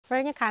不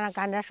是你看这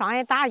甘蔗，双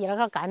一打一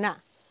个甘蔗，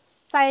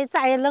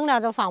再一冷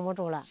了就放不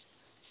住了。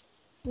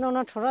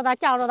弄出着它，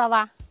嚼着它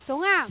吧。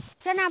中啊！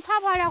这那跑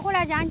跑的回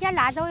来将姐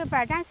拉走一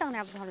半，咱剩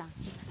点不头了。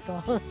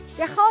中。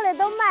这好的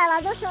都卖了，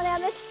就剩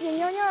点这细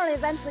扭扭的，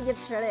咱自己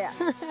吃的。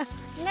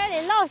那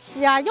的老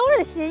细啊，有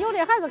的细，有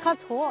的还是可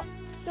粗，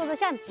就是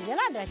嫌低了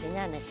点。今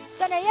年的，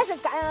咱这也是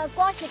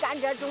广西甘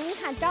蔗种，你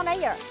看长点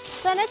叶儿。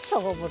咱这气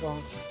候不中。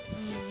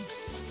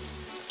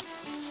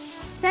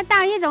这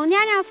到一周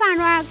年了，放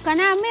着搁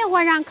那煤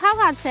火上烤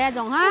吃也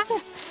中哈。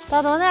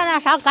到冬天了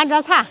烧甘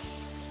蔗茶，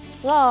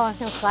老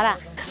行喝了。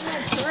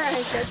吃完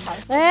还些菜。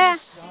哎，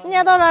人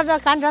家都说这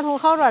甘蔗头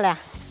好着了，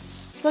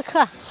止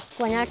渴。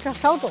过年吃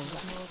少种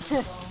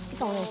子，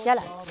种那些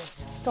了，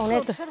种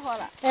的吃脱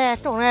了。哎，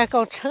种的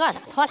够吃个的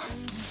脱了。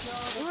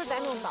一会儿再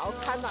弄刀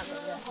砍断这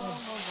个。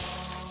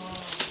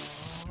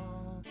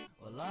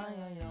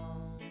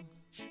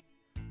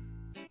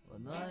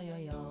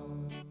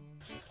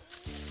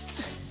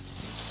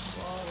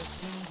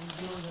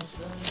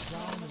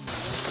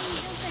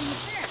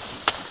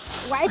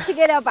歪七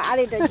给了八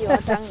的这几个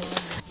长的，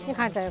你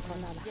看这一块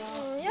哪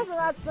的？也是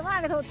那芝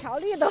麻里头挑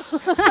里头，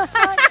可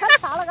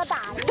挑了个大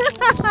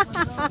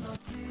的。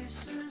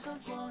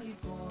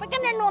不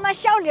跟这弄那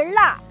小粒儿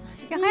了，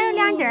这还有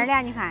2斤儿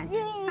了，你看。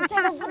咦，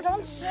这个不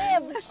中吃也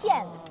不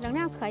甜。扔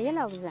2可以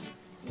了不是？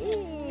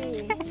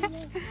咦，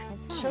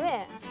吃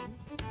呗。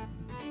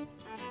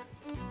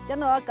这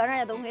弄个人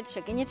也都会吃，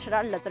给你吃点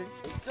二籽儿。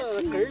这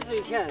个根儿最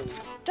甜。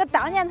这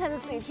当年才是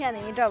最甜的，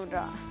你知不知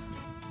道？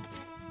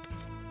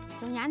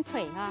中间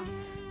脆哈，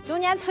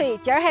中间脆，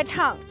尖儿还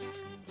长，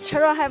吃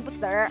着还不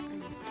滋儿，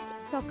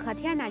都可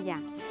甜那家。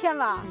甜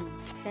吧？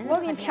真是我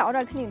给你挑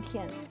着肯定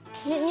甜。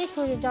你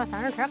出去叫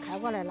3轮车开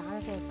过来，拉着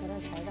就搁这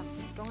开着。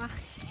中啊！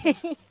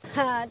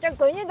哈，这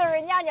闺女都是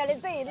娘家的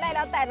贼，来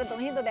了带着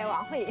东西都得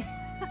往回。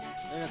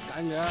这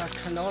甘蔗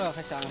看到了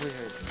还像一回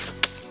事儿。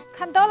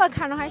看到了，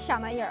看着还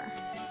像那样儿。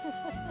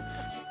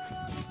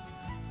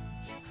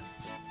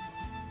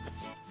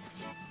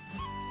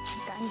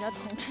甘蔗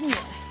通陈的。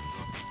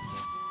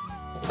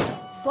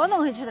多弄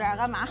回去点儿，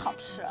俺妈好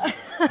吃。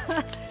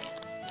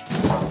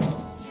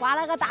挖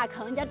了个大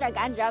坑，叫这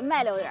甘蔗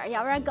埋溜点儿，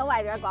要不然搁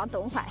外边光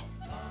冻坏。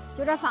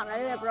就这放着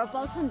也不知道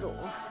保存住。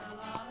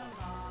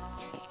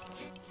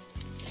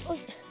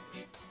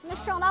那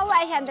剩到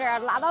外线点儿，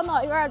拉到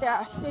那远点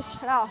儿，谁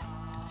吃了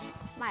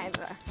麦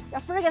子？这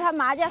粉儿给他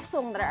妈家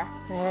送点儿。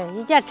哎，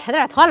一节吃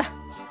点脱了。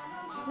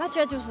那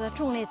这就是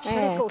种的，吃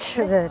的够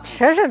吃的，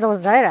吃是都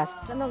是这样。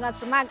这弄个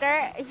芝麻干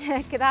儿，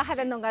给他还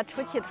得弄个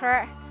出气腿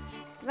儿。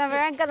那不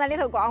然搁那里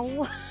头光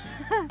捂。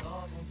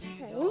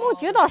你没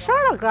举到少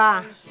了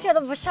哥，这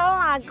都不少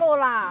了，够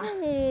了。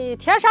你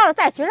添少了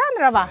再举上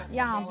点吧。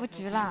呀，不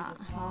举了，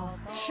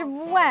吃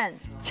不完。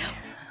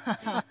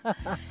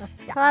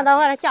吃完到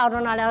回来叫着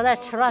那了，再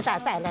吃了再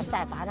扒着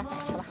再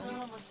吃吧。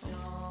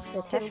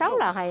这添少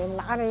了还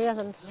拉着也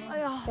是，哎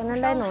呀，跟着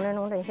来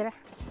弄这些。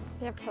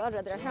别铺到这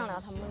点上了，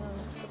他们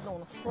弄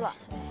得糊了。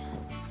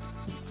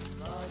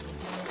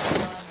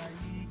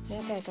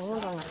也该种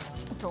了。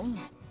种。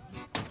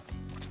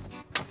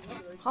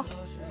好，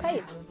可以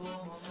了，就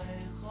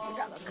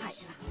这个可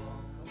以了。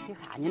你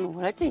看你弄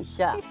回来真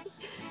香，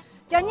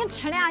叫你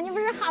吃呢，你不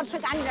是好吃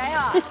甘蔗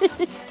呀？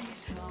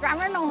专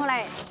门弄回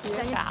来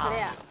叫你吃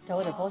的。这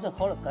我得保存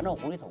好了，搁那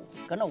屋里头，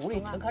搁那屋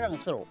里吃可上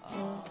时候，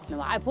那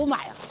玩意不卖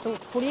啊，都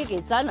处理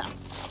给咱了。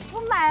不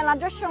卖了，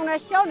这剩点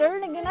小粒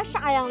儿的，跟那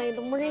啥样的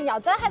都没人要，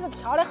咱还是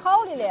挑的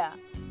好的嘞。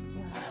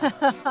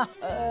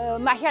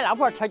卖些老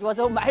婆吃脚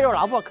走，卖着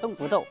老婆啃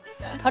骨头，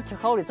他吃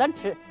好的咱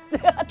吃，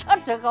他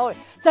吃好的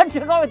咱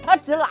吃好的，他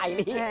吃赖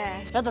的，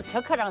这都吃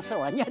可上时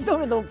候了，你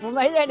都不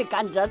买人的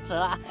甘蔗吃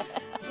了。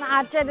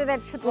那这得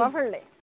吃多份嘞。